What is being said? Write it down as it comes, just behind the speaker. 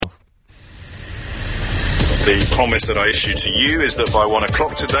The promise that I issue to you is that by 1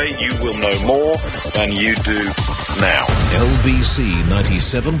 o'clock today, you will know more than you do now. LBC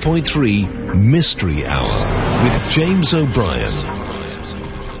 97.3 Mystery Hour with James O'Brien.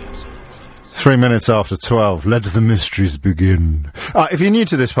 3 minutes after 12, let the mysteries begin. If you're new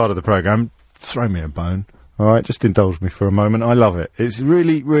to this part of the programme, throw me a bone. All right, just indulge me for a moment. I love it. It's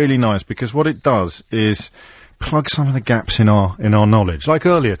really, really nice because what it does is plug some of the gaps in our knowledge. Like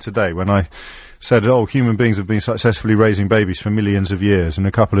earlier today when I said, human beings have been successfully raising babies for millions of years, and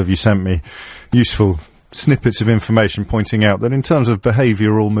a couple of you sent me useful snippets of information pointing out that in terms of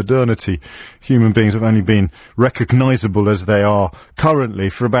behavioural modernity, human beings have only been recognisable as they are currently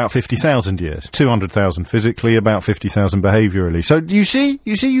for about 50,000 years. 200,000 physically, about 50,000 behaviourally. So you see,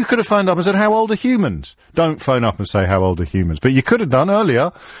 you could have phoned up and said, how old are humans? Don't phone up and say, how old are humans? But you could have done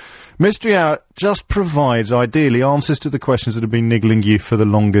earlier. Mystery Hour just provides, ideally, answers to the questions that have been niggling you for the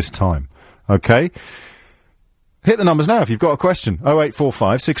longest time. Okay? Hit the numbers now if you've got a question.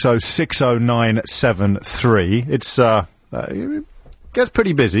 0845 6060973. It gets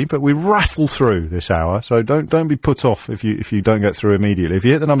pretty busy, but we rattle through this hour, so don't be put off if you don't get through immediately. If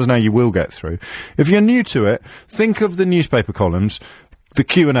you hit the numbers now, you will get through. If you're new to it, think of the newspaper columns, the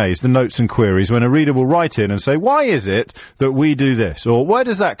Q&As, the notes and queries, when a reader will write in and say, why is it that we do this? Or where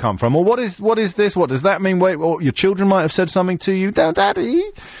does that come from? Or what is this? What does that mean? Wait, or your children might have said something to you. Daddy,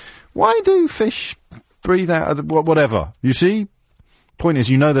 why do fish breathe out of the... whatever. You see? Point is,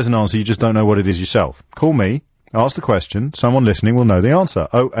 you know there's an answer, you just don't know what it is yourself. Call me, ask the question, someone listening will know the answer.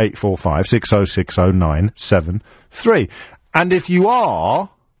 0845 6060973. And if you are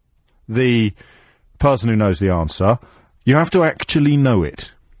the person who knows the answer, you have to actually know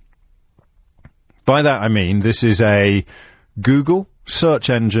it. By that I mean this is a Google, search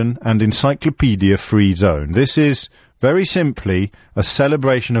engine and encyclopedia-free zone. This is, very simply, a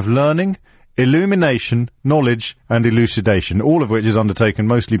celebration of learning, illumination, knowledge and elucidation, all of which is undertaken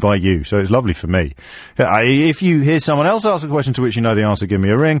mostly by you, so it's lovely for me. If you hear someone else ask a question to which you know the answer, give me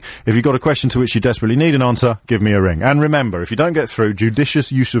a ring. If you've got a question to which you desperately need an answer, give me a ring. And remember, if you don't get through, judicious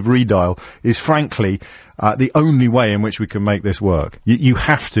use of redial is frankly the only way in which we can make this work. You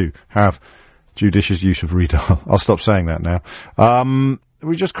have to have judicious use of redial. I'll stop saying that now.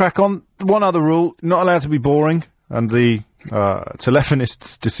 We just crack on. One other rule, not allowed to be boring, and the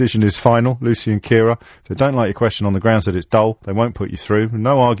telephonist's decision is final, Lucy and Kira. If they don't like your question on the grounds that it's dull, they won't put you through.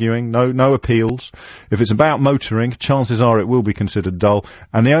 No arguing, no appeals. If it's about motoring, chances are it will be considered dull.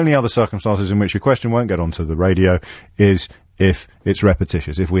 And the only other circumstances in which your question won't get onto the radio is if it's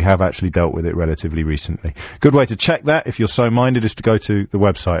repetitious, if we have actually dealt with it relatively recently. Good way to check that, if you're so minded, is to go to the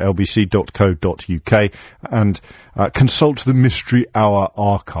website, lbc.co.uk, and consult the Mystery Hour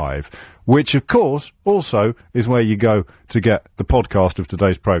archive, which, of course, also is where you go to get the podcast of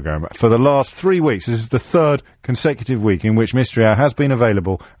today's programme. For the last 3 weeks, this is the third consecutive week in which Mystery Hour has been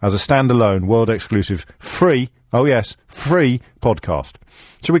available as a standalone, world-exclusive, free, oh yes, free podcast.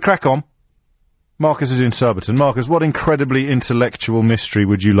 Shall we crack on? Marcus is in Surbiton. Marcus, what incredibly intellectual mystery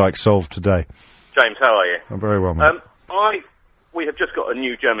would you like solved today? James, how are you? I'm very well, mate. We have just got a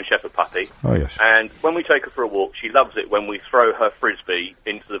new German Shepherd puppy. Oh, yes. And when we take her for a walk, she loves it when we throw her frisbee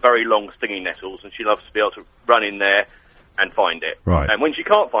into the very long, stingy nettles, and she loves to be able to run in there and find it. Right. And when she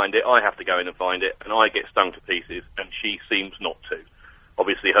can't find it, I have to go in and find it, and I get stung to pieces, and she seems not to.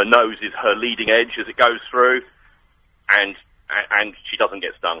 Obviously, her nose is her leading edge as it goes through, and she doesn't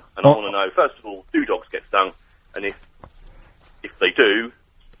get stung. And I want to know, first of all, do dogs get stung? And if they do,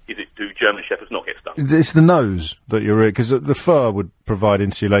 do German Shepherds not get stung? It's the nose that you're... because the fur would provide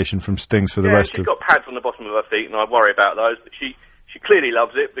insulation from stings for the rest of... she's got pads on the bottom of her feet, and I worry about those. But she clearly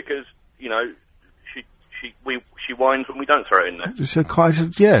loves it because, you know, she whines when we don't throw it in there. So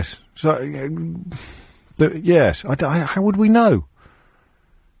yes. So, yes. How would we know?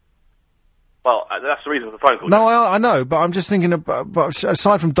 Well, that's the reason for the phone call. No, I know, but I'm just thinking about... But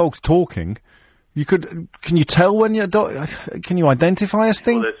aside from dogs talking... Can you tell when your dog... Can you identify a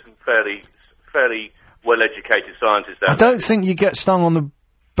sting? Well, there's some fairly well-educated scientists out there. I don't think you get stung on the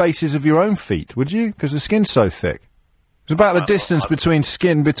basis of your own feet, would you? Because the skin's so thick. It's about the distance between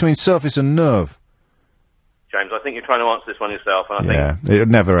surface and nerve. James, I think you're trying to answer this one yourself. And I think it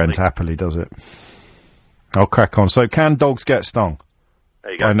never ends happily, does it? I'll crack on. So, can dogs get stung?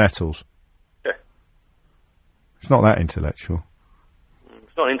 There you go. By nettles? Yeah. It's not that intellectual.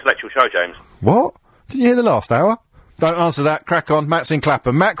 It's not an intellectual show, James. What? Did you hear the last hour? Don't answer that. Crack on. Matt's in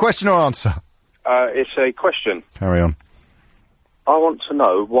Clapham. Matt, question or answer? It's a question. Carry on. I want to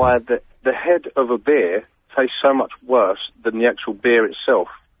know why the head of a beer tastes so much worse than the actual beer itself.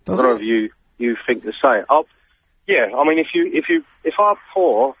 Does I don't know if you think the same. Yeah, I mean, if I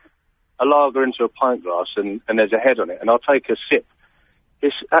pour a lager into a pint glass and there's a head on it, and I'll take a sip.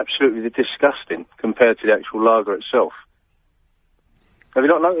 It's absolutely disgusting compared to the actual lager itself. Have you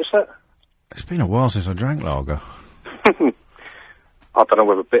not noticed that? It's been a while since I drank lager. I don't know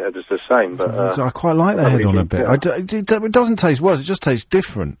whether bitter is the same, but... I quite like the head on a bit. It doesn't taste worse, it just tastes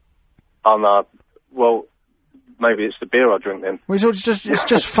different. Oh, no. Well, maybe it's the beer I drink then. Well, it's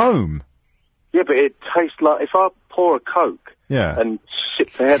just foam. Yeah, but it tastes like... If I pour a Coke and sip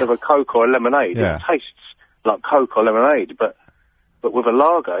the head of a Coke or a lemonade, it tastes like Coke or lemonade, but with a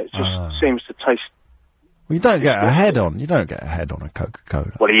lager, it just seems to taste... Well, you don't get a head on. You don't get a head on a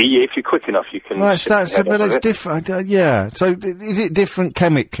Coca-Cola. Well, if you're quick enough, you can. Well, it's different. Yeah. So, is it different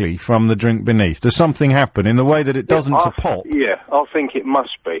chemically from the drink beneath? Does something happen in the way that it doesn't to pop? Yeah, I think it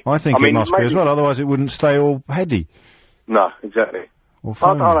must be. I think it must be as well. Otherwise, it wouldn't stay all heady. No, exactly. I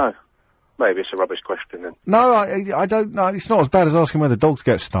don't know. Maybe it's a rubbish question then. No, I don't know. It's not as bad as asking whether dogs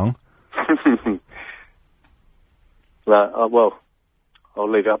get stung. Well, I'll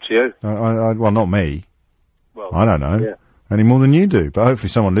leave it up to you. Well, not me. Well, I don't know any more than you do, but hopefully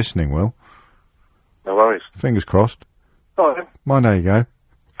someone listening will. No worries. Fingers crossed. All right. Mine, there you go.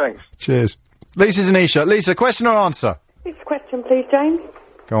 Thanks. Cheers. Lisa's in Isha. Lisa, question or answer? This question, please, James.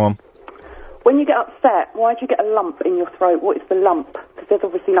 Go on. When you get upset, why do you get a lump in your throat? What is the lump? Because there's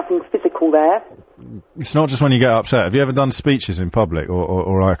obviously nothing physical there. It's not just when you get upset. Have you ever done speeches in public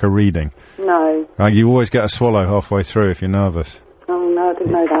or like a reading? No. You always get a swallow halfway through if you're nervous. Oh, no, I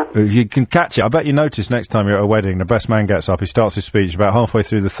didn't know that. You can catch it. I bet you notice next time you're at a wedding, the best man gets up, he starts his speech, about halfway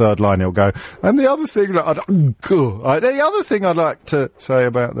through the third line he'll go, and the other thing I'd like to say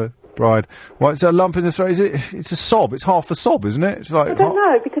about the bride. What's a lump in the throat? It's a sob. It's half a sob, isn't it? It's like I don't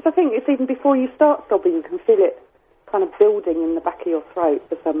know, because I think it's even before you start sobbing, you can feel it kind of building in the back of your throat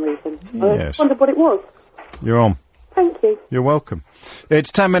for some reason. Yes. I just wondered what it was. You're on. Thank you. You're welcome. It's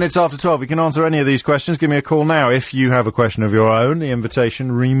 10 minutes after 12. You can answer any of these questions. Give me a call now. If you have a question of your own, the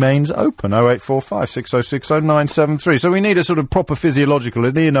invitation remains open. 0845 6060 973. So we need a sort of proper physiological,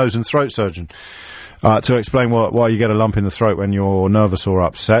 an ear, nose and throat surgeon to explain why you get a lump in the throat when you're nervous or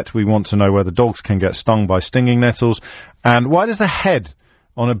upset. We want to know whether dogs can get stung by stinging nettles. And why does the head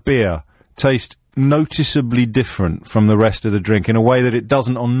on a beer taste noticeably different from the rest of the drink in a way that it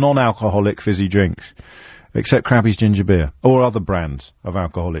doesn't on non-alcoholic fizzy drinks? Except Krabby's ginger beer, or other brands of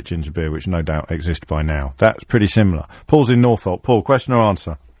alcoholic ginger beer, which no doubt exist by now. That's pretty similar. Paul's in Northolt. Paul, question or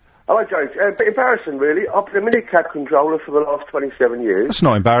answer? Hello, James. A bit embarrassing, really. I've been a minicab controller for the last 27 years. That's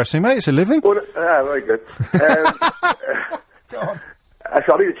not embarrassing, mate. It's a living. Well, very good. Go on.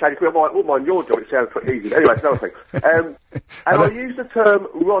 So I need to change, because I wouldn't mind your job. It sounds pretty easy. Anyway, it's another thing. And I use the term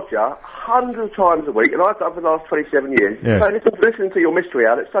Roger 100 times a week, and I've done for the last 27 years. Yeah. So listening to your mystery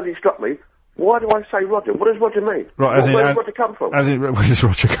hour, it suddenly struck me. Why do I say Roger? What does Roger mean? Right, where does Roger come from? Where does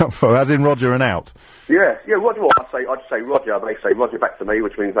Roger come from? As in Roger and out? Yeah, Roger. Well, I'd say Roger. They say Roger back to me,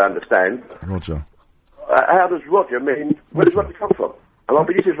 which means I understand. Roger. How does Roger mean? Where does Roger come from? And I've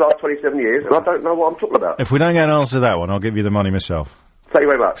been using this for the last 27 years, and I don't know what I'm talking about. If we don't get an answer to that one, I'll give you the money myself. Thank you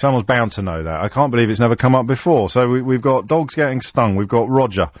very much. Someone's bound to know that. I can't believe it's never come up before. So we've got dogs getting stung. We've got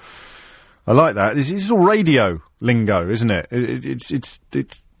Roger. I like that. It's all radio lingo, isn't it? It's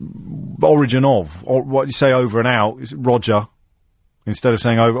origin of, or what you say over and out, is Roger, instead of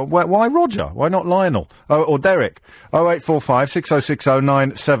saying over. Why Roger? Why not Lionel? Or Derek? 0845 6060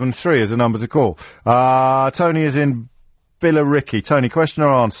 973 is the number to call. Tony is in Billericay. Tony, question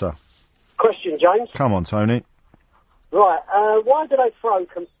or answer? Question, James. Come on, Tony. Right, why do they throw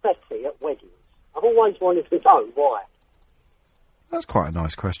confetti at weddings? I've always wanted to know why. That's quite a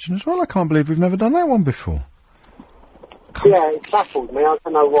nice question as well. I can't believe we've never done that one before. Yeah, it baffled me. I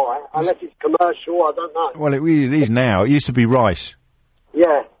don't know why. Unless it's commercial, I don't know. Well, it is now. It used to be rice.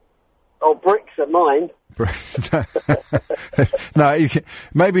 Yeah. Or bricks at mine. No,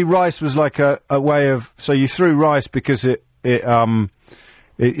 maybe rice was like a way of... So you threw rice because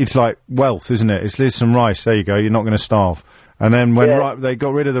it's like wealth, isn't it? Here's some rice. There you go. You're not going to starve. And then when they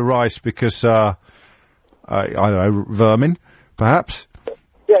got rid of the rice because, I don't know, vermin, perhaps?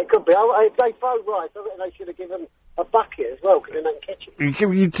 Yeah, it could be. If they throw rice, I think they should have given a bucket as well, because then they can catch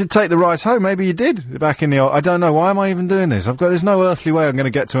it. You to take the rice home, maybe you did back in the old... I don't know, why am I even doing this? There's no earthly way I'm going to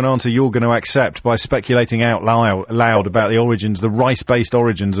get to an answer you're going to accept by speculating out loud about the rice-based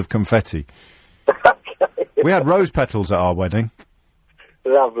origins of confetti. We had rose petals at our wedding.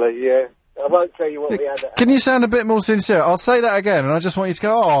 Lovely, yeah. I won't tell you what we had. Can you sound a bit more sincere? I'll say that again, and I just want you to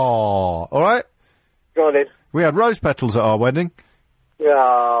go, "Aww." All right? Go on, then. We had rose petals at our wedding.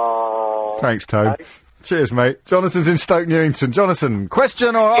 Yeah. Thanks, Tone. Okay. Cheers, mate. Jonathan's in Stoke Newington. Jonathan,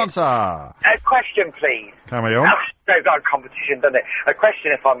 question or answer? A question, please. Carry on. goes on competition, doesn't it? A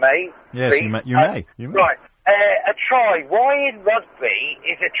question, if I may. Yes, please. you may. Right. A try. Why in rugby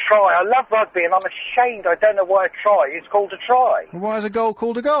is a try? I love rugby, and I'm ashamed I don't know why a try is called a try. Well, why is a goal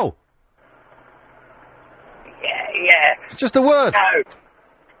called a goal? Yeah. It's just a word. No.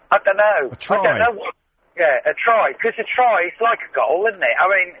 I don't know. A try. I don't know what... Yeah, a try. Because a try is like a goal, isn't it? I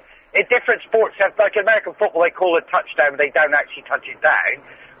mean, in different sports, like American football, they call it a touchdown, but they don't actually touch it down.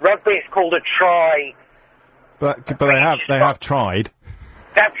 Rugby is called a try. But they have tried.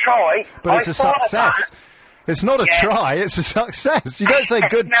 They have tried. But it's a success. It's not a try, it's a success. You don't say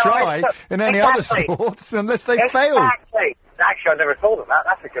good try in any other sports unless they failed. Actually, I never thought of that.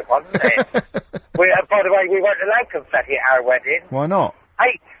 That's a good one, isn't it? By the way, we weren't allowed confetti at our wedding. Why not?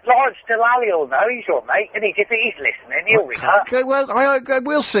 Hey, Lawrence Delally will know. He's your mate, and if he's listening, he'll ring up. Okay, well,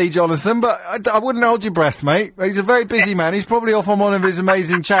 we'll see, Jonathan, but I wouldn't hold your breath, mate. He's a very busy man. He's probably off on one of his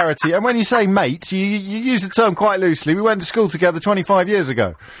amazing charity. And when you say mate, you use the term quite loosely. We went to school together 25 years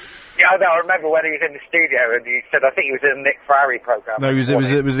ago. Yeah, I know. I remember when he was in the studio and he said, I think he was in a Nick Ferrari programme. No,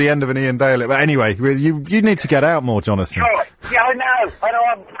 it was the end of an Ian Dale. But anyway, you need to get out more, Jonathan. Sure. Yeah, I know.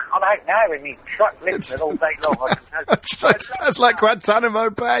 I'm out now in the truck listening all day long. Sounds like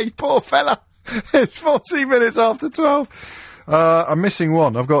Guantanamo Bay. Poor fella. It's 14 minutes after 12. I'm missing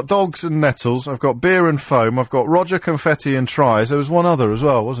one. I've got dogs and nettles. I've got beer and foam. I've got Roger, confetti and tries. There was one other as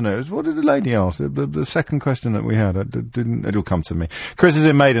well, wasn't it? What did the lady ask? The second question that we had. It'll come to me. Chris is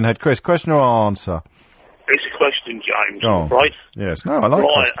in Maidenhead. Chris, question or answer? It's a question, James. Oh. Right? Yes. No, I like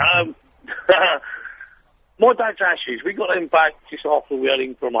questions. My dad's ashes, we got them back just after we had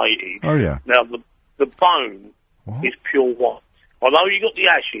him cremated. Oh, yeah. Now, the bone is pure white. I know you got the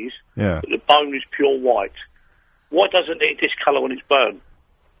ashes, but the bone is pure white. Why doesn't it discolour when it's burned?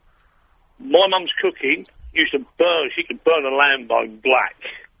 My mum's cooking used to burn, she could burn a lamb bone black.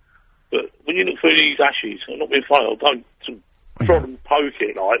 But when you look through these ashes, I'm not being funny, I don't prod and poke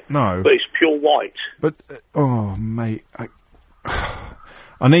it, like. No. But it's pure white. But, mate,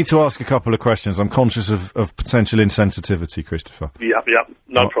 I need to ask a couple of questions. I'm conscious of potential insensitivity, Christopher. Yep,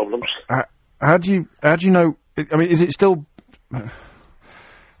 no problems. How do you know, I mean, is it still...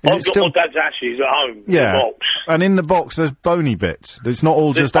 I've got my dad's ashes at home in the box. And in the box there's bony bits. It's not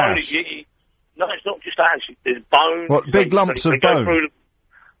all just ash. No, it's not just ash. There's bone. What, big lumps of bone?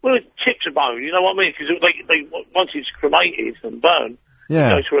 Well, chips of bone, you know what I mean? Because they once it's cremated and burned, it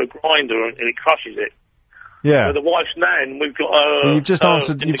goes through a grinder and it crushes it. Yeah. So the wife's nan, we've got you've just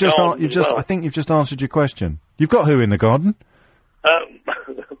answered. I think you've just answered your question. You've got who in the garden?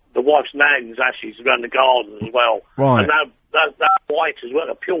 The wife's nan's ashes around the garden as well. Right. And that white as well,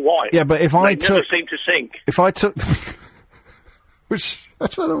 a pure white. Yeah, but if they never seem to sink. If I took, which I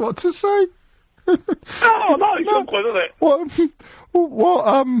don't know what to say. Oh no, it's not good, isn't it?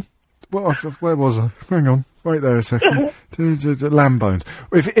 Where was I? Hang on, wait there a second. Lamb bones.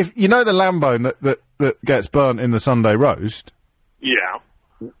 If you know the lamb bone that gets burnt in the Sunday roast. Yeah.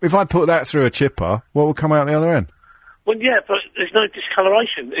 If I put that through a chipper, what will come out the other end? Well, yeah, but there's no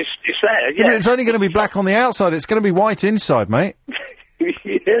discoloration. It's there, yeah. It's only going to be black on the outside. It's going to be white inside, mate.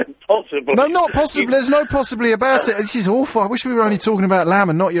 Yeah, possibly. No, not possibly. There's no possibly about it. This is awful. I wish we were only talking about lamb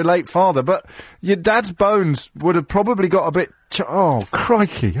and not your late father. But your dad's bones would have probably got a bit... oh,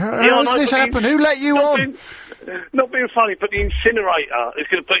 crikey. How does this happen? Who let you on? Not being funny, but the incinerator is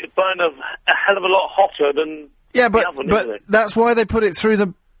going to burn a hell of a lot hotter than the oven, isn't it? That's why they put it through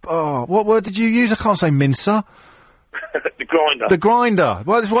the... Oh, what word did you use? I can't say mincer. The grinder. The grinder.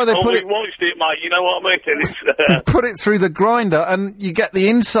 Well, that's why they put it... watched it, mate. You know what I mean? They put it through the grinder, and you get the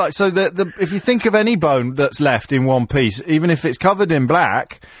inside. So if you think of any bone that's left in one piece, even if it's covered in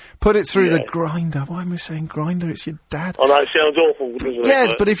black, put it through the grinder. Why am I saying grinder? It's your dad. Oh, no, it sounds awful, doesn't it?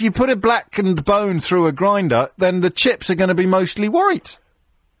 Yes, but if you put a blackened bone through a grinder, then the chips are going to be mostly white.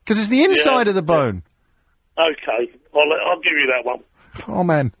 Because it's the inside of the bone. Okay. I'll give you that one. Oh,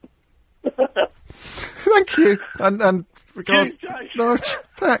 man. Thank you. And regards. No,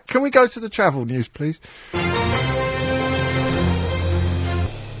 can we go to the travel news, please?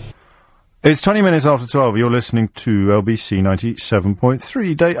 It's 20 minutes after 12. You're listening to LBC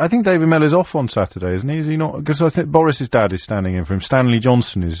 97.3. I think David Mellor's off on Saturday, isn't he? Is he not? Because I think Boris's dad is standing in for him. Stanley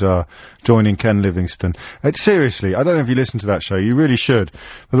Johnson is joining Ken Livingstone. Seriously, I don't know if you listened to that show. You really should.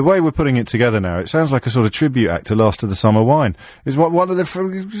 But the way we're putting it together now, it sounds like a sort of tribute act to Last of the Summer Wine. Is one of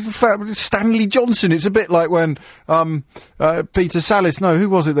the Stanley Johnson. It's a bit like when Peter Sallis. No, who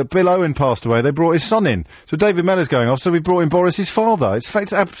was it that Bill Owen passed away? They brought his son in. So David Mellor's going off. So we brought in Boris's father. It's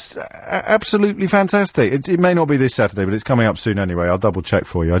absolutely fantastic. It may not be this Saturday, but it's coming up soon anyway. I'll double check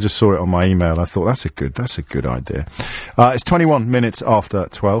for you. I just saw it on my email. I thought that's a good idea. It's 21 minutes after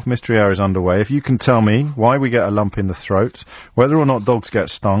 12. Mystery Hour is underway. If you can tell me why we get a lump in the throat, whether or not dogs get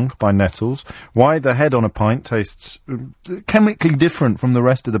stung by nettles, why the head on a pint tastes chemically different from the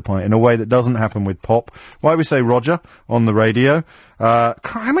rest of the pint in a way that doesn't happen with pop, why we say Roger on the radio. How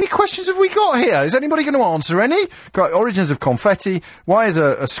many questions have we got here? Is anybody going to answer any? Got origins of confetti. Why is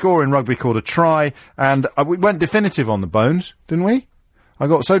a score in rugby called a try? And we went definitive on the bones, didn't we? I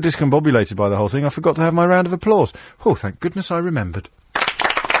got so discombobulated by the whole thing, I forgot to have my round of applause. Oh, thank goodness I remembered.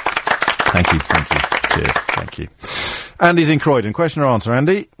 Thank you. Cheers, thank you. Andy's in Croydon. Question or answer,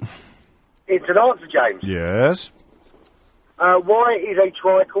 Andy? It's an answer, James. Yes? Why is a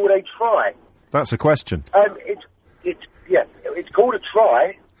try called a try? That's a question. It's called a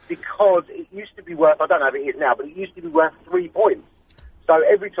try because it used to be worth, I don't know if it is now, but it used to be worth 3 points. So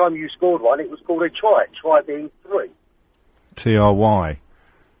every time you scored one, it was called a try. Try being 3. T-R-Y.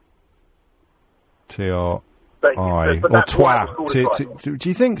 T-R-I. Or twa. Do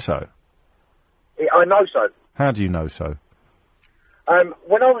you think so? I know so. How do you know so?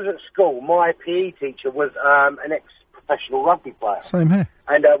 When I was at school, my PE teacher was an ex-professional rugby player. Same here.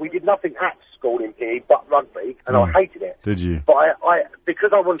 And we did nothing at school in PE but rugby, and I hated it. Did you? But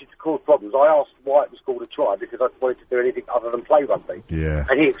because I wanted to cause problems, I asked why it was called a try, because I wanted to do anything other than play rugby. Yeah.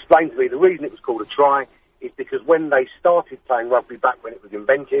 And he explained to me the reason it was called a try is because when they started playing rugby back when it was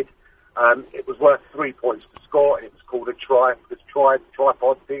invented, it was worth 3 points to score, and it was called a try because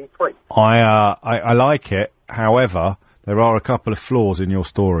tripod being 3. I like it. However, there are a couple of flaws in your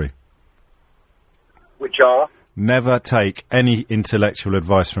story. Which are? Never take any intellectual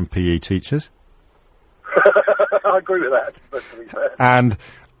advice from PE teachers. I agree with that, to be fair. And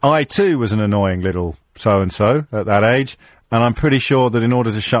I, too, was an annoying little so-and-so at that age, and I'm pretty sure that in order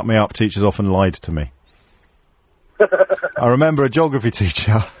to shut me up, teachers often lied to me. I remember a geography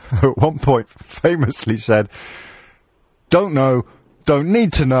teacher at one point famously said, "Don't know, don't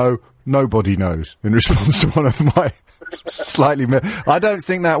need to know, nobody knows," in response to one of my slightly... I don't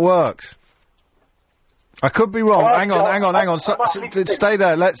think that works. I could be wrong. Hang on. Stay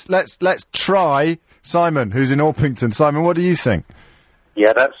there. Let's try Simon, who's in Orpington. Simon, what do you think?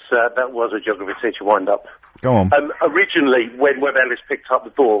 Yeah, that was a geography teacher wind-up. Go on. Originally, when Webb Ellis picked up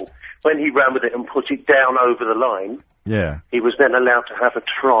the ball, when he ran with it and put it down over the line, he was then allowed to have a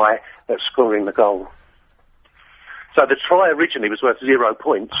try at scoring the goal. So the try originally was worth 0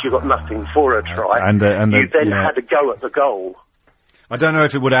 points. You got nothing for a try. You then had to go at the goal. I don't know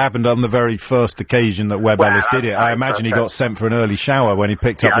if it would have happened on the very first occasion that Webb Ellis did it. I imagine he got sent for an early shower when he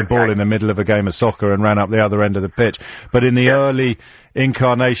picked up the ball in the middle of a game of soccer and ran up the other end of the pitch. But in the early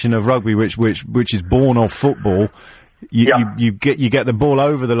incarnation of rugby, which is born of football, you get the ball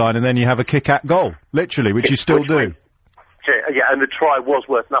over the line and then you have a kick at goal, literally, which you still do. Yeah, and the try was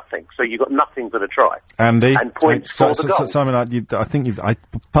worth nothing, so you got nothing for the try. Andy, and points for the goal. Simon, I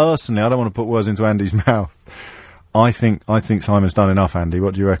personally, I don't want to put words into Andy's mouth. I think Simon's done enough, Andy.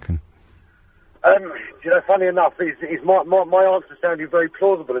 What do you reckon? Funny enough, my answer sounded very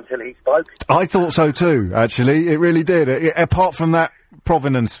plausible until he spoke. I thought so too, actually. It really did. Apart from that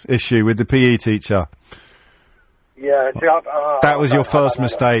provenance issue with the PE teacher. Yeah, that was your first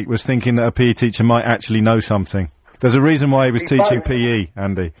mistake, was thinking that a PE teacher might actually know something. There's a reason why he was teaching PE,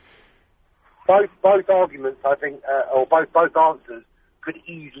 Andy. Both arguments, I think, or both answers could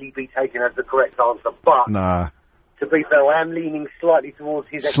easily be taken as the correct answer, but... Nah. To be fair, I am leaning slightly towards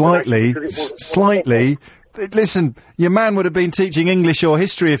his... Slightly? Listen, your man would have been teaching English or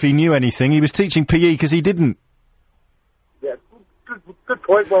history if he knew anything. He was teaching PE because he didn't. Yeah, good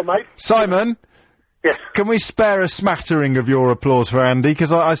point, well made. Simon? Yes? Can we spare a smattering of your applause for Andy?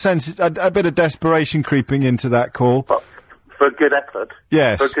 Because I sense a bit of desperation creeping into that call. For a good effort?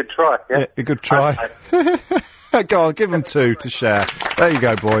 Yes. For a good try, yeah? A good try. Go on, give him 2 to share. There you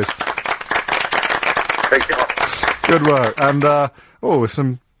go, boys. Thank you. Good work. And,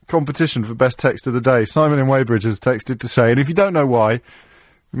 some competition for best text of the day. Simon in Weybridge has texted to say, and if you don't know why, it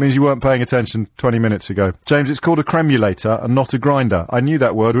means you weren't paying attention 20 minutes ago. James, it's called a cremulator and not a grinder. I knew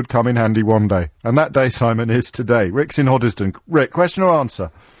that word would come in handy one day. And that day, Simon, is today. Rick's in Hoddesdon. Rick, question or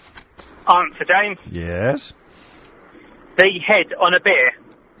answer? Answer, James. Yes? The head on a beer.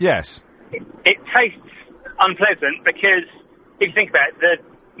 Yes. It tastes unpleasant because, if you think about it, the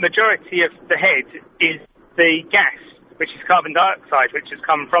majority of the head is the gas, which is carbon dioxide, which has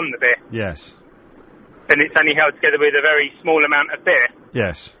come from the beer. Yes. And it's only held together with a very small amount of beer.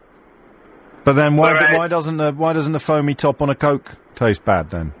 Yes. But then why doesn't the foamy top on a Coke taste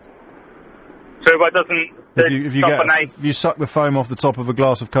bad then? So why doesn't If you suck the foam off the top of a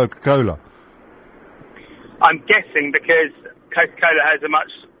glass of Coca-Cola? I'm guessing because Coca-Cola has a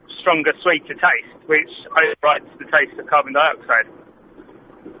much stronger, sweeter taste, which overrides the taste of carbon dioxide.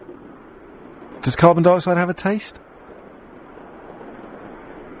 Does carbon dioxide have a taste?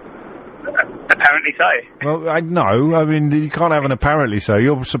 Apparently so. Well, no. I mean, you can't have an apparently so.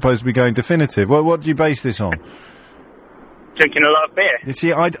 You're supposed to be going definitive. What do you base this on? Drinking a lot of beer. You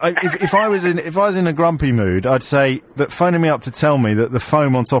see, if I was in a grumpy mood, I'd say that phoning me up to tell me that the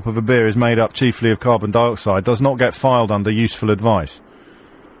foam on top of a beer is made up chiefly of carbon dioxide does not get filed under useful advice.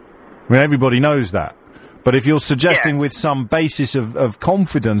 I mean, everybody knows that. But if you're suggesting with some basis of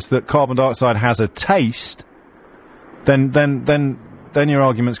confidence that carbon dioxide has a taste, then your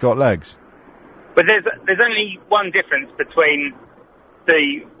argument's got legs. But there's only one difference between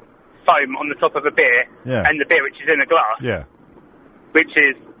the foam on the top of a beer and the beer which is in a glass. Yeah. Which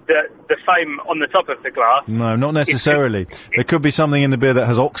is the foam on the top of the glass. No, not necessarily. There could be something in the beer that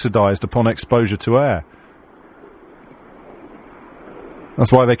has oxidised upon exposure to air.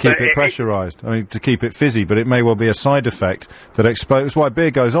 That's why they keep it pressurised. I mean, to keep it fizzy, but it may well be a side effect that exposes. That's why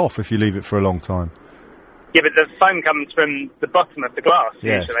beer goes off if you leave it for a long time. Yeah, but the foam comes from the bottom of the glass,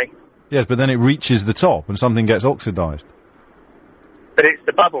 usually. Yes, but then it reaches the top and something gets oxidised. But it's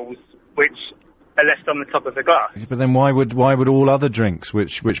the bubbles which are left on the top of the glass. But then why would all other drinks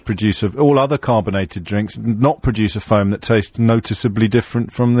which produce all other carbonated drinks not produce a foam that tastes noticeably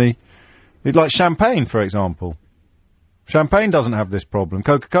different from like champagne, for example? Champagne doesn't have this problem.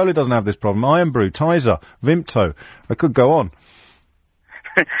 Coca-Cola doesn't have this problem. Iron Brew, Tizer, Vimto. I could go on.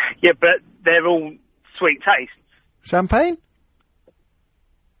 Yeah, but they're all sweet tastes. Champagne?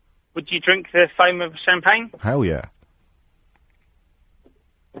 Would you drink the foam of champagne? Hell yeah.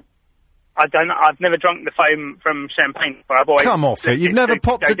 I've never drunk the foam from champagne. Come off it. You've never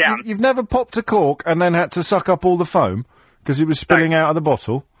popped a cork and then had to suck up all the foam because it was spilling out of the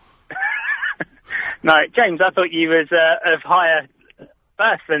bottle? No, James, I thought you was of higher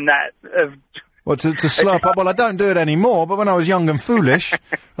birth than that. Well, to slurp up. Well, I don't do it anymore, but when I was young and foolish,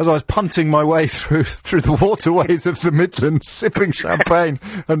 as I was punting my way through the waterways of the Midlands, sipping champagne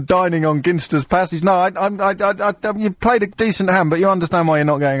and dining on Ginster's Passage. No, you played a decent hand, but you understand why you're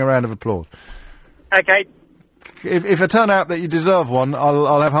not getting a round of applause. Okay. If it turn out that you deserve one,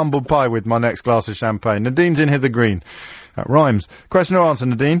 I'll have humble pie with my next glass of champagne. Nadine's in Hither Green. That rhymes. Question or answer,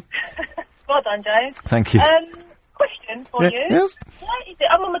 Nadine? Well done, James. Thank you. Question for you. Yes. Why is it?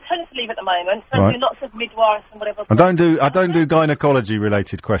 I'm on maternity leave at the moment, so I do lots of midwives and whatever. I don't do gynecology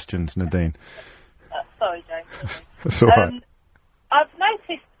related questions, Nadine. Sorry, James. That's all right. I've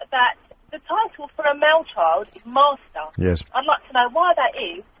noticed that the title for a male child is Master. Yes. I'd like to know why that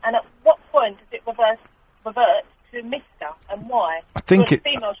is, and at what point does it revert to Mister, and why? I think the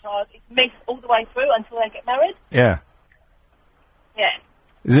female child is Miss all the way through until they get married. Yeah. Yeah.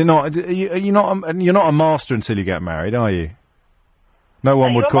 Is it not? You're not a master until you get married, are you? No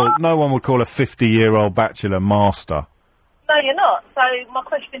one would call a 50-year-old bachelor master. No, you're not. So my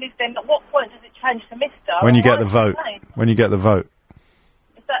question is then, at what point does it change to Mister? When you get the vote. When you get the vote.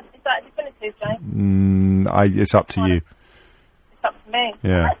 Is that definitive, James? It's up to you. It's up to me.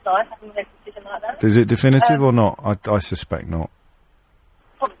 Yeah. That's nice, having a decision like that. Is it definitive or not? I suspect not.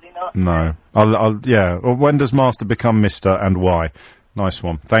 Probably not. No. Well, when does master become Mister and why? Nice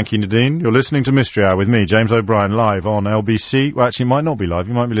one. Thank you, Nadine. You're listening to Mystery Hour with me, James O'Brien, live on LBC. Well, actually, it might not be live.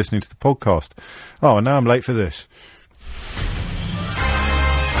 You might be listening to the podcast. Oh, and now I'm late for this.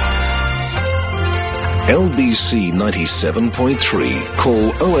 LBC 97.3. Call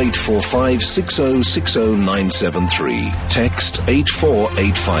 0845 6060 973. Text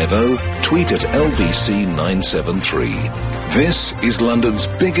 84850. Tweet at LBC 973. This is London's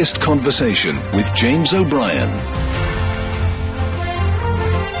biggest conversation with James O'Brien.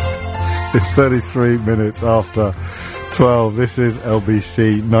 It's 33 minutes after 12. This is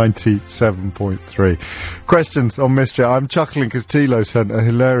LBC 97.3. Questions on Mystery. I'm chuckling because Tilo sent a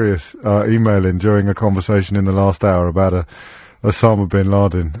hilarious email in during a conversation in the last hour about Osama bin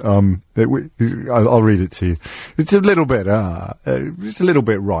Laden. I'll read it to you. It's a little bit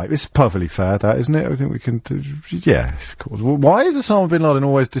right. It's perfectly fair, that, isn't it? I think we can do, yes, of course. Why is Osama bin Laden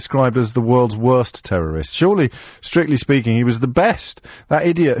always described as the world's worst terrorist? Surely, strictly speaking, he was the best. That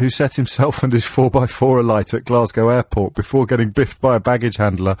idiot who set himself and his 4x4 alight at Glasgow airport before getting biffed by a baggage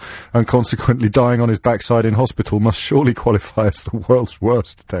handler and consequently dying on his backside in hospital must surely qualify as the world's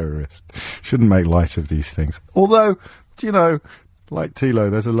worst terrorist. Shouldn't make light of these things. Although, you know, like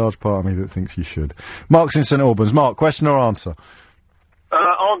Tilo, there's a large part of me that thinks you should. Mark's in St Albans. Mark, question or answer?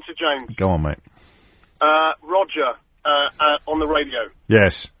 Answer, James. Go on, mate. Roger, on the radio.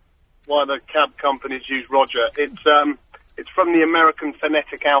 Yes. why the cab companies use Roger. It's from the American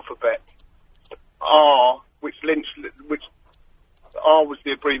phonetic alphabet. R, which R was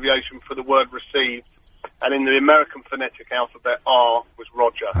the abbreviation for the word received, and in the American phonetic alphabet, R was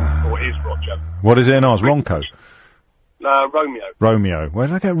Roger, or is Roger. What is it in ours? Ronco? Romeo. Romeo. Where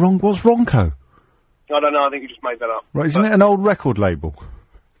did I get wrong? What's Ronco? I don't know, I think you just made that up. Right, isn't it an old record label?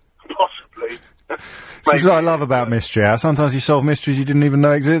 Possibly. This is what I love about Mystery Hour. Sometimes you solve mysteries you didn't even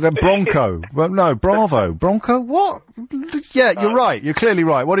know existed. Bronco. Well, no, Bravo. Bronco? What? Yeah, you're right. You're clearly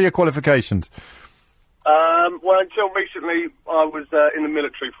right. What are your qualifications? Well, until recently, I was in the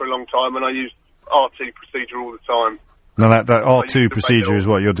military for a long time, and I used RT procedure all the time. No, that R2 procedure is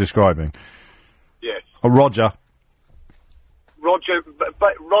what you're describing. Yes. Oh, Roger. Roger,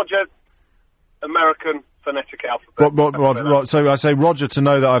 but Roger, American phonetic alphabet. So I say Roger to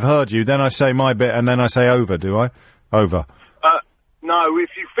know that I've heard you, then I say my bit, and then I say over, do I? Over. No, if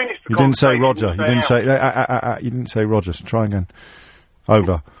you finish the You didn't say conversation, Roger. You didn't say... you didn't say Roger. So try again.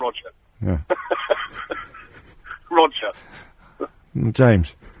 Over. Roger. Yeah. Roger.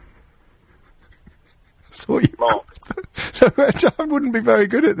 James. Mark. So I wouldn't be very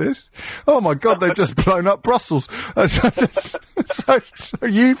good at this. Oh my God, they've just blown up Brussels. So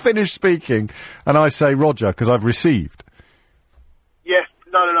you finish speaking, and I say Roger because I've received. Yes,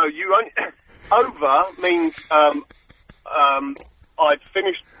 no. You only over means I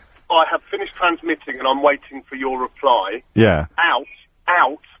have finished transmitting, and I'm waiting for your reply. Yeah.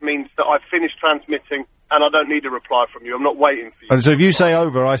 Out means that I've finished transmitting, and I don't need a reply from you. I'm not waiting for you. And so if you say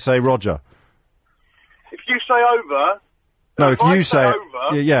over, I say Roger. If you say over... No, if you say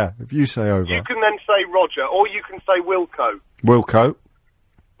over... Yeah, if you say over. You can then say Roger, or you can say Wilco. Wilco.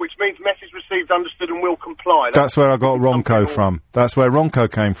 Which means message received, understood, and will comply. That's where I got Ronco from. That's where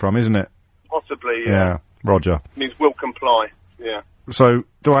Ronco came from, isn't it? Possibly, yeah. Yeah, Roger. It means will comply, yeah. So,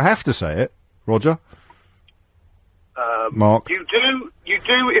 do I have to say it, Roger? Mark? You do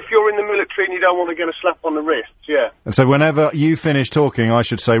if you're in the military and you don't want to get a slap on the wrist, yeah. And so whenever you finish talking, I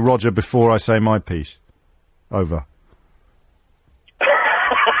should say Roger before I say my piece. Over.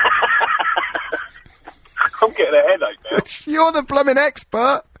 I'm getting a headache now. You're the blooming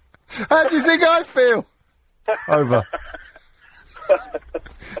expert. How do you think I feel? Over.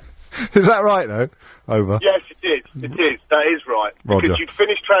 Is that right, though? Over. Yes, it is. It is. That is right. Roger. Because you'd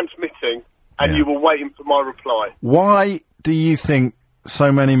finished transmitting and you were waiting for my reply. Why do you think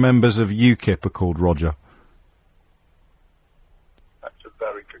so many members of UKIP are called Roger? That's a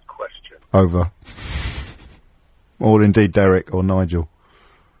very good question. Over. Or indeed Derek or Nigel.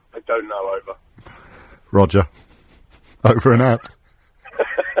 I don't know, over. Roger. Over and out.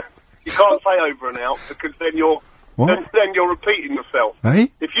 You can't say over and out because then you're then you're repeating yourself.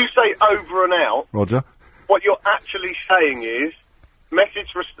 Hey? If you say over and out, Roger. What you're actually saying is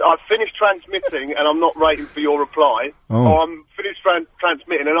I've finished transmitting and I'm not waiting for your reply. Or I'm finished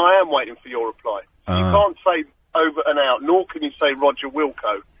transmitting and I am waiting for your reply. So you can't say over and out, nor can you say Roger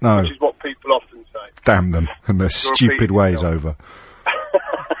Wilco, which is what people often say. Damn them and their stupid ways, over.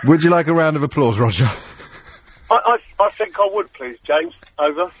 Would you like a round of applause, Roger? I think I would, please, James.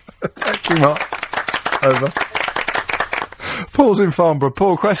 Over. Thank you, Mark. Over. Paul's in Farnborough.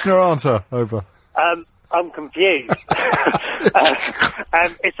 Paul, question or answer? Over. I'm confused.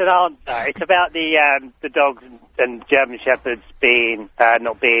 It's an answer. It's about the dogs and German Shepherds being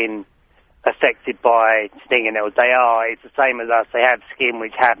not being affected by stinging nettles. They are. It's the same as us. They have skin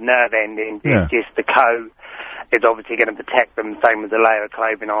which have nerve endings. Yeah. It's just the coat is obviously going to protect them, same as the layer of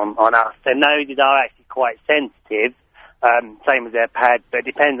clothing on us. Their noses are actually quite sensitive, same as their pads, but it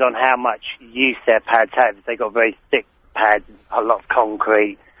depends on how much use their pads have. If they've got very thick pads, a lot of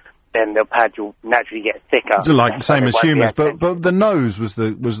concrete, then their pads will naturally get thicker. It's like the same as humans, but the nose was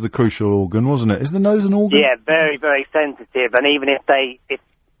the crucial organ, wasn't it? Is the nose an organ? Yeah, very, very sensitive, and even if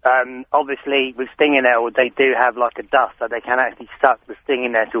obviously with stinging nettles, they do have like a dust, so they can actually suck the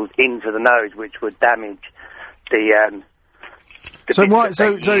stinging nettles into the nose, which would damage the so why?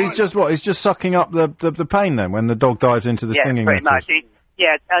 So he's just what? He's just sucking up the pain then when the dog dives into the stinging pretty nettles. Much.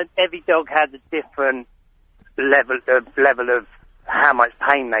 Every dog has a different level of how much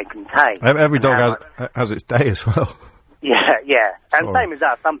pain they can take. Every dog has its day as well. Yeah, and same as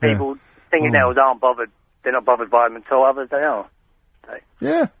us. Some people stinging nettles aren't bothered. They're not bothered by them until others they are. So.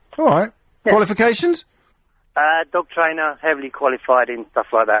 Yeah. All right. Yeah. Qualifications? Dog trainer, heavily qualified in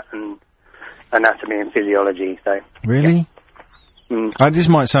stuff like that, and anatomy and physiology. So. Really? Yeah. This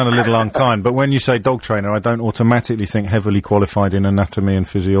might sound a little unkind, but when you say dog trainer, I don't automatically think heavily qualified in anatomy and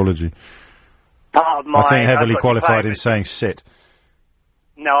physiology. I think heavily qualified in saying sit.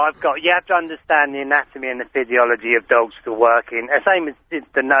 No, you have to understand the anatomy and the physiology of dogs to work in. Same as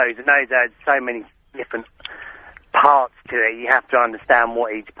the nose. The nose has so many different parts to it. You have to understand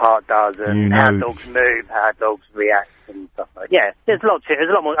what each part does and how dogs move, how dogs react and stuff like that. Yeah, there's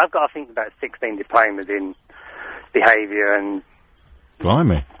a lot more. I've got, I think, about 16 diplomas in behaviour and...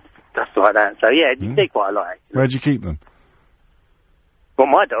 Blimey. Stuff like that. So, yeah, you see quite a lot, actually. Where do you keep them? Well,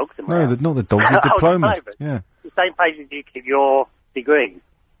 my dogs. No, not the dogs, the diplomas. Yeah. The same places you keep your degrees.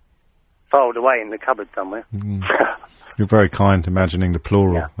 Filed away in the cupboard somewhere. You're very kind, imagining the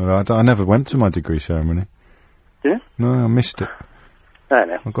plural. Yeah. I never went to my degree ceremony. Did you? No, I missed it.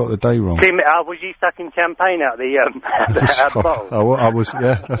 No. I got the day wrong. Was you sucking champagne out the bottle? I was,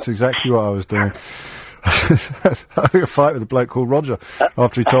 yeah, that's exactly what I was doing. Having a fight with a bloke called Roger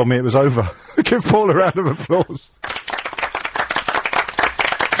after he told me it was over. Give Paul a round of applause.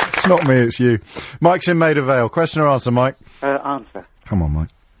 It's not me, it's you. Mike's in Maida Vale. Question or answer, Mike? Answer. Come on, Mike.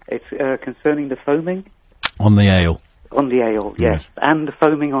 It's concerning the foaming. On the ale. On the ale, yes. And the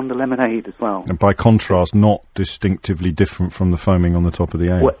foaming on the lemonade as well. And by contrast, not distinctively different from the foaming on the top of the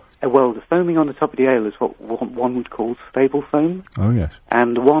ale. Well, the foaming on the top of the ale is what one would call stable foam. Oh, yes.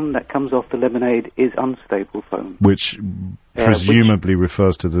 And the one that comes off the lemonade is unstable foam. Which presumably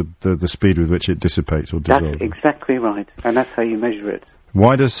refers to the speed with which it dissipates or dissolves. That's exactly right. And that's how you measure it.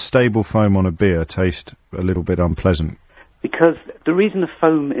 Why does stable foam on a beer taste a little bit unpleasant? Because the reason the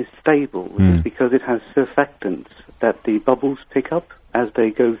foam is stable is because it has surfactants that the bubbles pick up as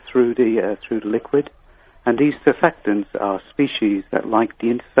they go through the liquid. And these surfactants are species that like the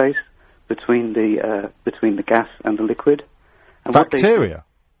interface between the gas and the liquid. And bacteria?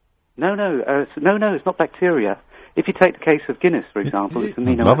 No, it's not bacteria. If you take the case of Guinness, for example, it's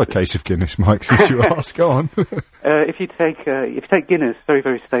amino acids. I love a case of Guinness, Mike, since you asked. Go on. If you take Guinness, very,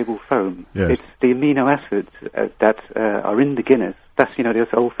 very stable foam, it's the amino acids that are in the Guinness. That's, the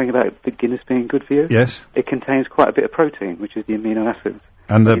whole thing about the Guinness being good for you. Yes. It contains quite a bit of protein, which is the amino acids.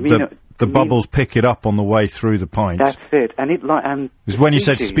 And the bubbles pick it up on the way through the pint. That's it. And when you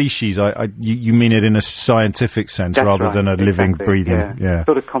said species, you mean it in a scientific sense rather than a living, breathing. Yeah.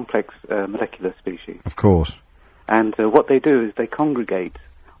 Sort of complex molecular species. Of course. And what they do is they congregate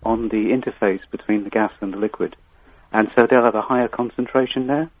on the interface between the gas and the liquid. And so they'll have a higher concentration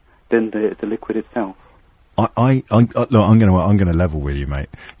there than the liquid itself. Look, I'm going to level with you, mate.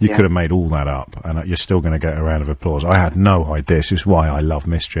 You could have made all that up, and you're still going to get a round of applause. I had no idea. This is why I love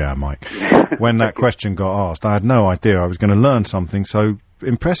Mystery Hour, Mike. When that question got asked, I had no idea I was going to learn something so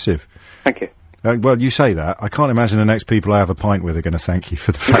impressive. Thank you. Well, you say that. I can't imagine the next people I have a pint with are going to thank you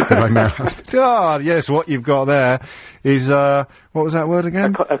for the fact that I know. God, yes, what you've got there is, what was that word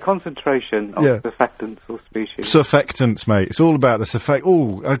again? A concentration of surfactants or species. Surfactants, mate. It's all about the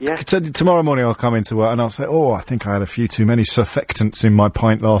surfactants. Tomorrow morning I'll come into work and I'll say, I think I had a few too many surfactants in my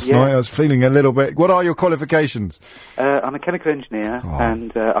pint last night. I was feeling a little bit... What are your qualifications? I'm a chemical engineer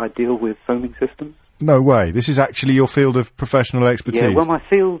and I deal with foaming systems. No way. This is actually your field of professional expertise. Yeah, well, my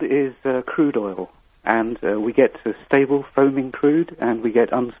field is crude oil, and we get stable foaming crude, and we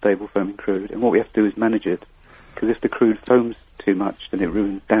get unstable foaming crude, and what we have to do is manage it, because if the crude foams too much, then it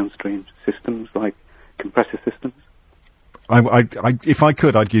ruins downstream systems like compressor systems. If I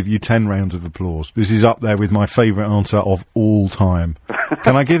could, I'd give you 10 rounds of applause. This is up there with my favourite answer of all time.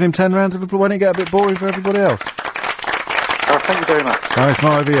 Can I give him 10 rounds of applause? Won't it get a bit boring for everybody else? Thank you very much. No, it's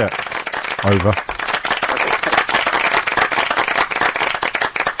not over yet. Over.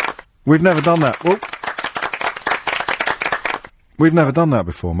 We've never done that. We've never done that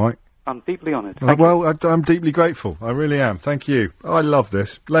before, Mike. I'm deeply honoured. I'm deeply grateful. I really am. Thank you. I love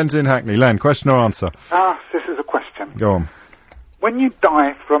this. Len's in Hackney. Len, question or answer? This is a question. Go on. When you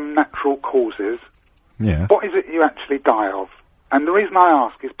die from natural causes, what is it you actually die of? And the reason I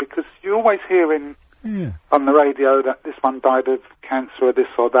ask is because you always hear on the radio that this one died of cancer or this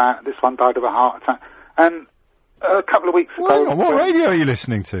or that, this one died of a heart attack. And a couple of weeks ago... What radio are you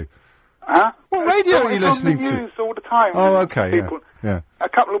listening to? Huh? What radio are you listening to? It's on the news all the time. Oh, okay, yeah. A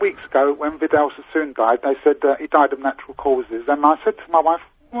couple of weeks ago, when Vidal Sassoon died, they said he died of natural causes. And I said to my wife,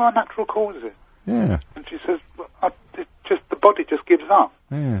 what are natural causes? Yeah. And she says, the body just gives up.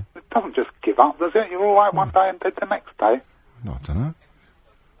 Yeah. It doesn't just give up, does it? You're all right one day and dead the next day. No, I don't know.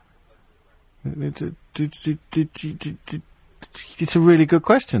 It's a really good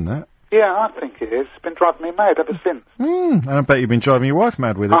question, that. Yeah, I think it is. It's been driving me mad ever since. And I bet you've been driving your wife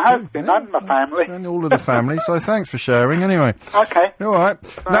mad with it, I have been, and my family. And all of the family, so thanks for sharing, anyway. Okay. All right.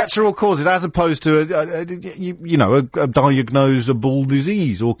 Natural causes, as opposed to, a diagnosable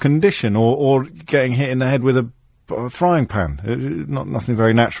disease or condition, or getting hit in the head with a frying pan. Nothing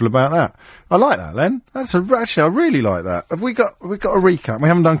very natural about that. I like that, Len. Actually, I really like that. Have we got a recap? We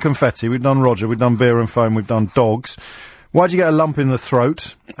haven't done confetti. We've done Roger. We've done beer and foam. We've done dogs. Why'd you get a lump in the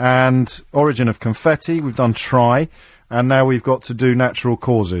throat? And origin of confetti. We've done try. And now we've got to do natural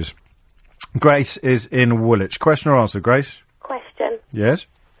causes. Grace is in Woolwich. Question or answer, Grace? Question. Yes?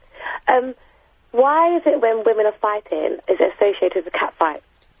 Why is it when women are fighting, is it associated with a cat fight?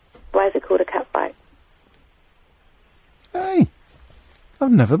 Why is it called a cat fight? Hey,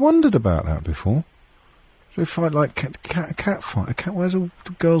 I've never wondered about that before. So we fight like cat fight. Where's a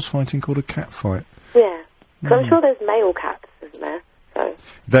girls fighting called a cat fight? Yeah. Because I'm sure there's male cats, isn't there? So.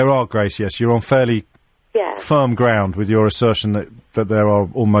 There are, Grace, yes. You're on fairly firm ground with your assertion that there are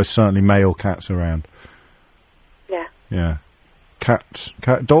almost certainly male cats around. Yeah. Yeah.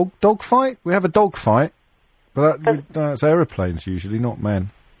 Dog fight? We have a dog fight. But that's aeroplanes usually, not men.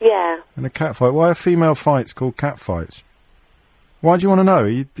 Yeah. And a cat fight. Why are female fights called cat fights? Why do you want to know?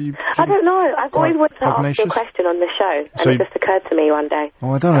 I don't know. I've always wanted to ask you a question on the show, and it just occurred to me one day. Oh,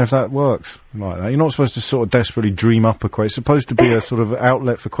 I don't know if that works like that. You're not supposed to sort of desperately dream up a question. It's supposed to be a sort of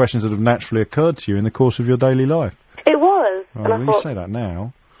outlet for questions that have naturally occurred to you in the course of your daily life. It was. Oh, well, you say that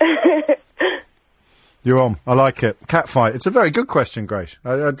now. You're on. I like it. Cat fight. It's a very good question, Grace.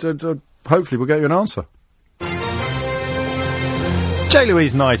 Hopefully we'll get you an answer. J.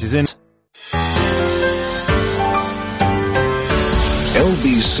 Louise Knight is in.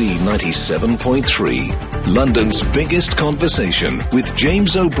 LBC 97.3, London's biggest conversation with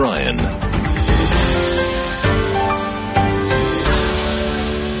James O'Brien.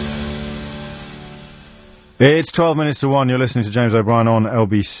 It's 12 minutes to 1. You're listening to James O'Brien on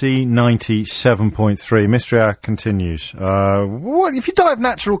LBC 97.3. Mystery Hour continues. What if you die of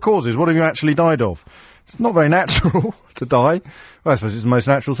natural causes? What have you actually died of? It's not very natural to die. Well, I suppose it's the most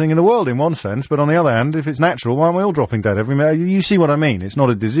natural thing in the world in one sense, but on the other hand, if it's natural, why aren't we all dropping dead every minute? You see what I mean? It's not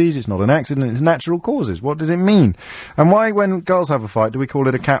a disease, it's not an accident, it's natural causes. What does it mean? And why, when girls have a fight, do we call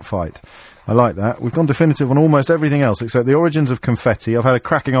it a cat fight? I like that. We've gone definitive on almost everything else except the origins of confetti. I've had a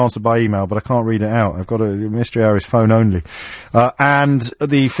cracking answer by email, but I can't read it out. I've got a Mystery Hour is phone only. And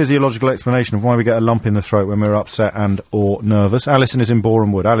the physiological explanation of why we get a lump in the throat when we're upset and or nervous. Alison is in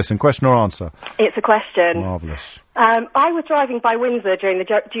Boreham Wood. Alison, question or answer? It's a question. Marvellous. I was driving by Windsor during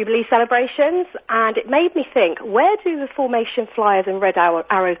the Jubilee celebrations, and it made me think, where do the formation flyers and red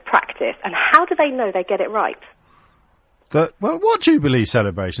arrows practice, and how do they know they get it right? What Jubilee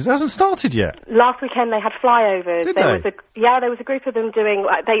celebrations? It hasn't started yet. Last weekend they had flyovers. There was a group of them doing.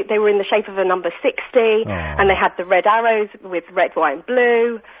 They were in the shape of a number 60, and they had the red arrows with red, white, and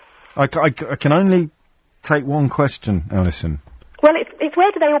blue. I can only take one question, Alison. Well, it's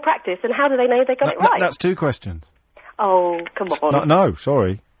where do they all practice, and how do they know they got it right? That's two questions. Oh, come on. No,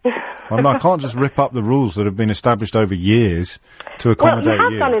 sorry. I can't just rip up the rules that have been established over years to accommodate you.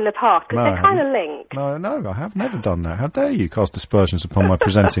 Well, you have done in the past, because they're kind of linked. No, I have never done that. How dare you cast aspersions upon my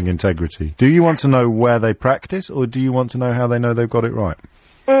presenting integrity? Do you want to know where they practice, or do you want to know how they know they've got it right?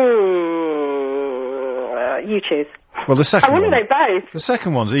 You choose. Well, the second one. I want to know both. The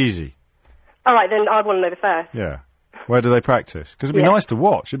second one's easy. All right, then I want to know the first. Yeah. Where do they practice? Because it'd be nice to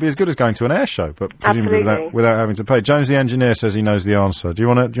watch. It'd be as good as going to an air show, but presumably without having to pay. Jones, the engineer, says he knows the answer. Do you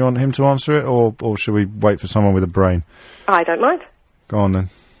want him to answer it, or should we wait for someone with a brain? I don't mind. Go on then,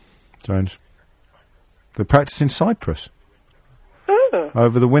 Jones. They practice in Cyprus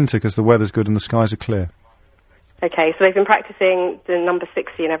over the winter because the weather's good and the skies are clear. Okay, so they've been practicing the number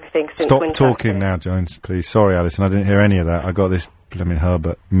 60 and everything since winter. Stop talking now, Jones, please. Sorry, Alison, I didn't hear any of that. I got this blooming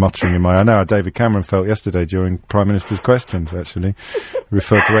Herbert muttering in my... I know how David Cameron felt yesterday during Prime Minister's questions, actually.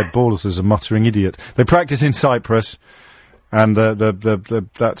 Referred to Ed Balls as a muttering idiot. They practice in Cyprus, and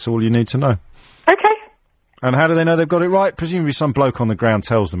that's all you need to know. Okay. And how do they know they've got it right? Presumably some bloke on the ground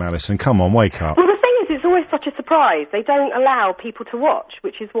tells them, Alison. Come on, wake up. Well, the thing is, it's always such a surprise. They don't allow people to watch,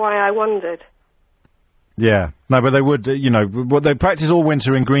 which is why I wondered. Yeah. No, but they would, they practice all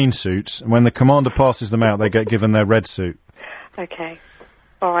winter in green suits, and when the commander passes them out, they get given their red suit. Okay.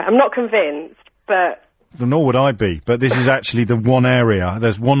 All right. I'm not convinced, but... Nor would I be, but this is actually the one area.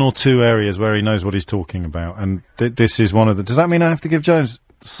 There's one or two areas where he knows what he's talking about, and this is one of the... Does that mean I have to give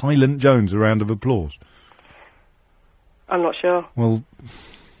Silent Jones, a round of applause? I'm not sure. Well,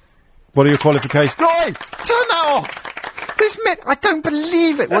 what are your qualifications? Oi! Turn that off! I don't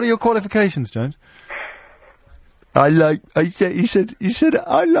believe it! What are your qualifications, Jones? He said,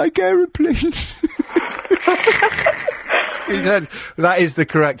 I like aeroplanes. He said, that is the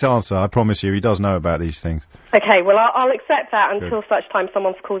correct answer, I promise you. He does know about these things. Okay, well, I'll accept that until such time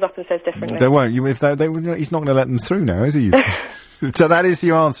someone calls up and says differently. They won't. He's not going to let them through now, is he? So that is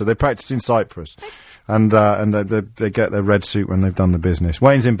your answer. They practice in Cyprus. And they get their red suit when they've done the business.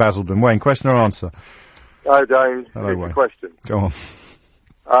 Wayne's in Basildon. Wayne, question or answer? Hi, James. Hello, Wayne. Question. Go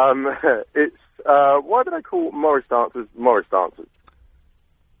on. It's, why do they call Morris dancers Morris dancers?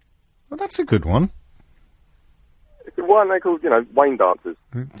 Well, that's a good one. Why aren't they called, Wayne dancers?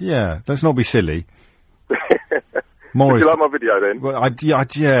 Yeah, let's not be silly. Morris. Did you like my video then? Well,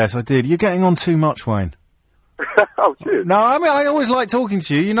 yes, I did. You're getting on too much, Wayne. Oh, cheers. No, I mean, I always like talking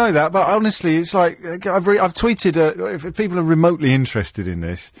to you, you know that, but honestly, it's like, I've tweeted, if people are remotely interested in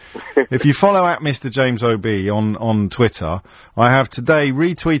this, if you follow at Mr. James O.B. on Twitter, I have today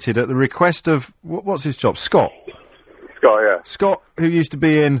retweeted at the request of, what's his job? Scott, yeah. Scott, who used to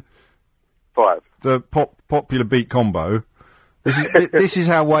be in... 5. The popular beat combo. This is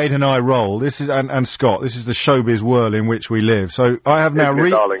how Wade and I roll. This is and Scott. This is the showbiz whirl in which we live. So I have now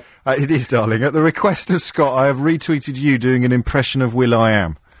darling. It is, darling. At the request of Scott, I have retweeted you doing an impression of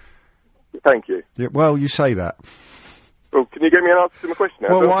Will.i.am. Thank you. Yeah, well, you say that. Well, can you get me an answer to my question now?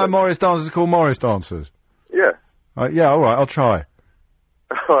 Well, why are Morris dancers called Morris dancers? Yeah. Yeah, all right. I'll try.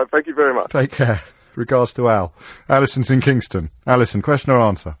 All right. Thank you very much. Take care. Regards to Al. Alison's in Kingston. Alison, question or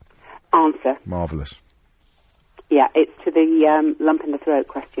answer? Answer. Marvellous. Yeah, it's to the lump in the throat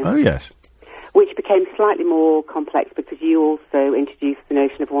question. Oh, yes. Which became slightly more complex because you also introduced the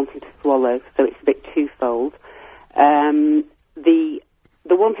notion of wanting to swallow, so it's a bit twofold. The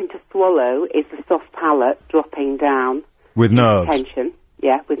wanting to swallow is the soft palate dropping down. With nerves. Tension,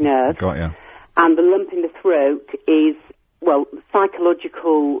 yeah, with nerves. Got ya. And the lump in the throat is, well,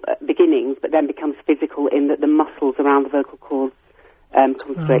 psychological beginnings, but then becomes physical in that the muscles around the vocal cords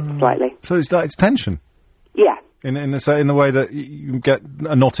constrict slightly. So it's tension? Yeah. In the way that you get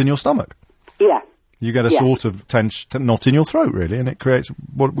a knot in your stomach? Yeah. You get a sort of knot in your throat, really, and it creates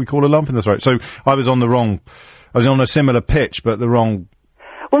what we call a lump in the throat. So I was on a similar pitch, but the wrong...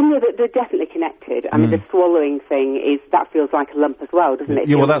 Well, no, they're definitely connected. I mean, the swallowing thing that feels like a lump as well, doesn't it?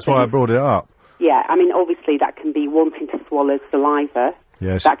 Yeah, well, that's why I brought it up. Yeah, I mean, obviously that can be wanting to swallow saliva.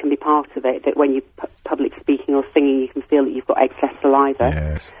 Yes. That can be part of it, that when you're public speaking or singing, you can feel that you've got excess saliva.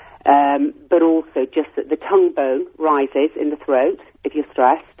 Yes. But also just that the tongue bone rises in the throat if you're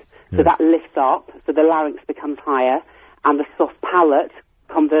stressed, so that lifts up, so the larynx becomes higher, and the soft palate,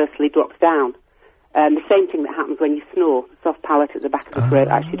 conversely, drops down. The same thing that happens when you snore. The soft palate at the back of the throat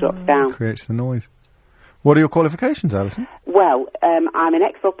actually drops down. Creates the noise. What are your qualifications, Alison? Well, I'm an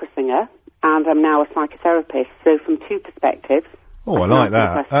ex-opera singer, and I'm now a psychotherapist, so from two perspectives... Oh, I like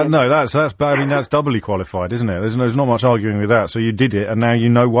that. No, that's. I mean, that's doubly qualified, isn't it? There's not much arguing with that. So you did it, and now you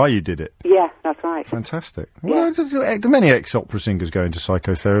know why you did it. Yeah, that's right. Fantastic. Yeah. Well, do many ex-opera singers go into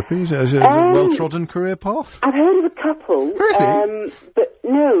psychotherapy? Is it a well-trodden career path? I've heard of a couple. Really? But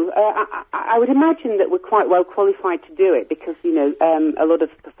no, I would imagine that we're quite well qualified to do it because, a lot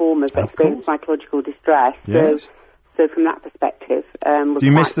of performers experience psychological distress. Yes. So from that perspective... do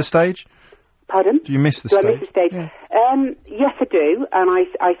you miss the stage? Pardon? Do you miss the stage? Do I miss the stage? Yeah. Yes, I do, and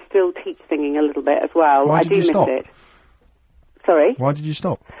I still teach singing a little bit as well. Why did you stop? Miss it. Sorry? Why did you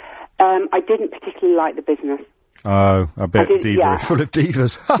stop? I didn't particularly like the business. Oh, I bet full of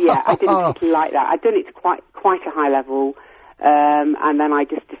divas. Yeah, I didn't particularly like that. I'd done it to quite a high level, and then I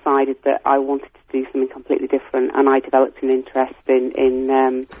just decided that I wanted to do something completely different, and I developed an interest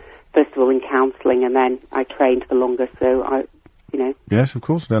in first of all in counselling, and then I trained for longer, so I... Yes, of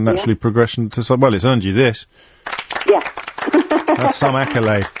course. Then naturally progression to well, it's earned you this. Yeah. That's some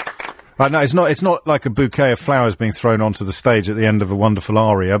accolade. No, it's not like a bouquet of flowers being thrown onto the stage at the end of a wonderful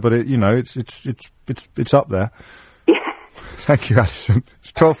aria, but it's up there. Yeah. Thank you, Alison.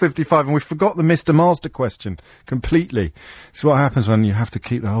 It's 12:55, and we forgot the Mr. Marsden question completely. It's what happens when you have to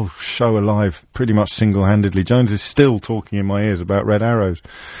keep the whole show alive pretty much single-handedly. Jones is still talking in my ears about red arrows.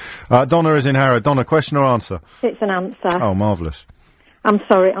 Donna is in Harrow. Donna, question or answer? It's an answer. Oh, marvellous. I'm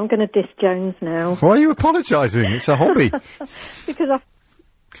sorry, I'm going to diss Jones now. Why are you apologising? It's a hobby. Because I've...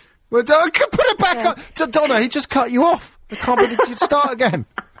 Well, put it back up. Donna, he just cut you off. I can't believe you'd start again.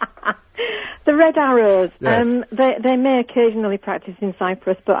 The red arrows, yes. They may occasionally practice in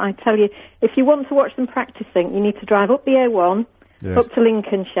Cyprus, but I tell you, if you want to watch them practising, you need to drive up the A1, up to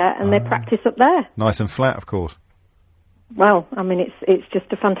Lincolnshire, and they practice up there. Nice and flat, of course. Well, I mean, it's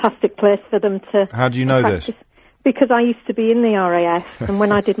just a fantastic place for them to... How do you know this? Because I used to be in the RAF, and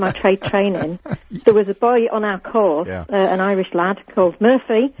when I did my trade training, there was a boy on our course, an Irish lad called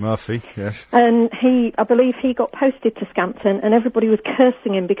Murphy. Murphy, yes. And I believe he got posted to Scampton, and everybody was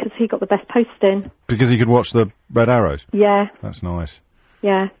cursing him because he got the best posting. Because he could watch the red arrows? Yeah. That's nice.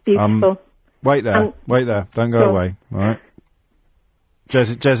 Yeah, beautiful. Wait there, don't go away, all right?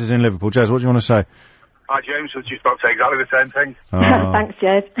 Jez is in Liverpool. Jez, what do you want to say? Hi, James. I was just about to say exactly the same thing. Thanks,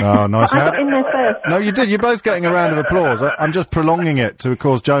 Jez. Oh, nice. I got in there first. No, you did. You're both getting a round of applause. I'm just prolonging it to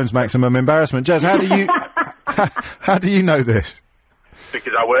cause Jones maximum embarrassment. Jez, how do you know this?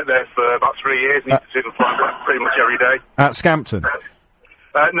 Because I worked there for about 3 years and used to see the fly pretty much every day. At Scampton?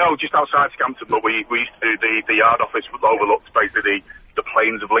 No, just outside Scampton, but we used to do the yard office that overlooks basically the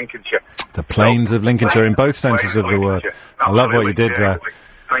plains of Lincolnshire. The plains of Lincolnshire, in both senses of the word. I love what you did there.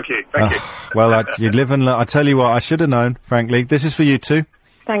 Thank you, thank you. Well, you live and I tell you what, I should have known, frankly. This is for you too.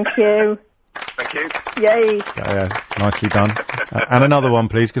 Thank you. Thank you. Yay. Yeah, nicely done. And another one,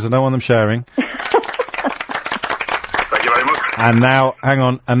 please, because I don't want them sharing. Thank you very much. And now, hang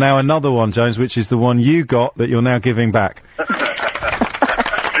on, and now another one, Jones, which is the one you got that you're now giving back.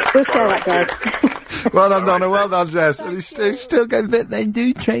 We'll share that, Dad. Well done, Donna. Well done, Jess. It's still going, but they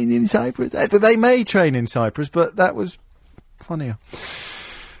do train in Cyprus. They may train in Cyprus, but that was funnier.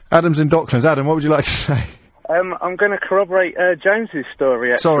 Adam's in Docklands. Adam, what would you like to say? I'm going to corroborate James's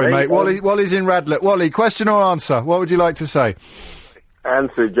story, actually. Sorry, mate. Wally's in Radlett. Wally, question or answer? What would you like to say?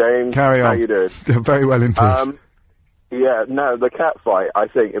 Answer, James. Carry on. How you doing? Very well indeed. Yeah, no, the cat fight, I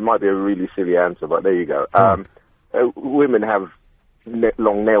think it might be a really silly answer, but there you go. Women have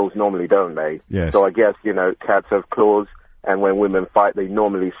long nails normally, don't they? Yes. So I guess, cats have claws, and when women fight, they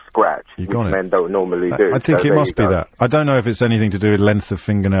normally scratch, which men don't normally do. I think it must be that. I don't know if it's anything to do with length of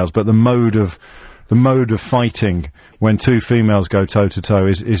fingernails, but the mode of fighting when two females go toe to toe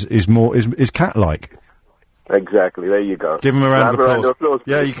is cat-like. Exactly. There you go. Give them a round of applause.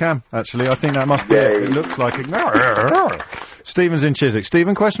 Yeah, you can actually. I think that must be it. It looks like it. Stephen's in Chiswick.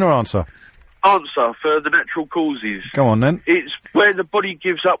 Stephen, question or answer? Answer for the natural causes. Go on then. It's where the body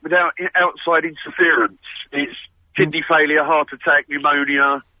gives up without outside interference. It's kidney failure, heart attack,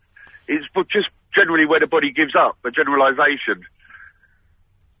 pneumonia. It's just generally where the body gives up, a generalisation.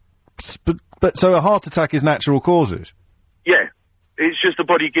 But so a heart attack is natural causes? Yeah. It's just the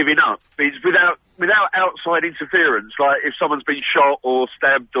body giving up. It's without outside interference, like if someone's been shot or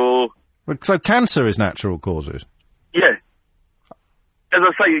stabbed or... So cancer is natural causes? Yeah. As I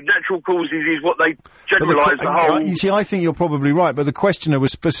say, natural causes is what they generalise the whole... You see, I think you're probably right, but the questioner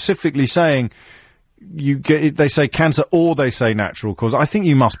was specifically saying... they say cancer or they say natural cause. I think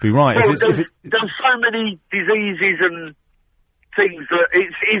you must be right. Well, there's so many diseases and things that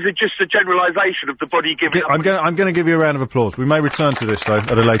it's just a generalisation of the body giving up. I'm going to give you a round of applause. We may return to this, though, at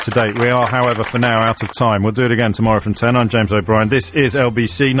a later date. We are, however, for now, out of time. We'll do it again tomorrow from 10. I'm James O'Brien. This is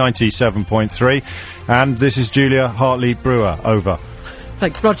LBC 97.3. And this is Julia Hartley-Brewer. Over.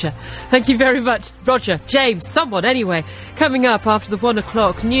 Thanks, Roger. Thank you very much, Roger. James, someone, anyway. Coming up after the 1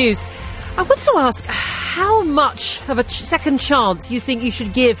 o'clock news... I want to ask how much of a second chance you think you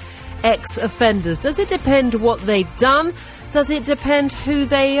should give ex-offenders. Does it depend what they've done? Does it depend who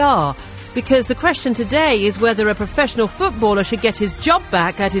they are? Because the question today is whether a professional footballer should get his job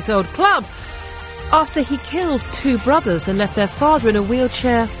back at his old club after he killed two brothers and left their father in a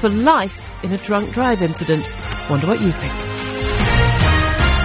wheelchair for life in a drunk drive incident. Wonder what you think.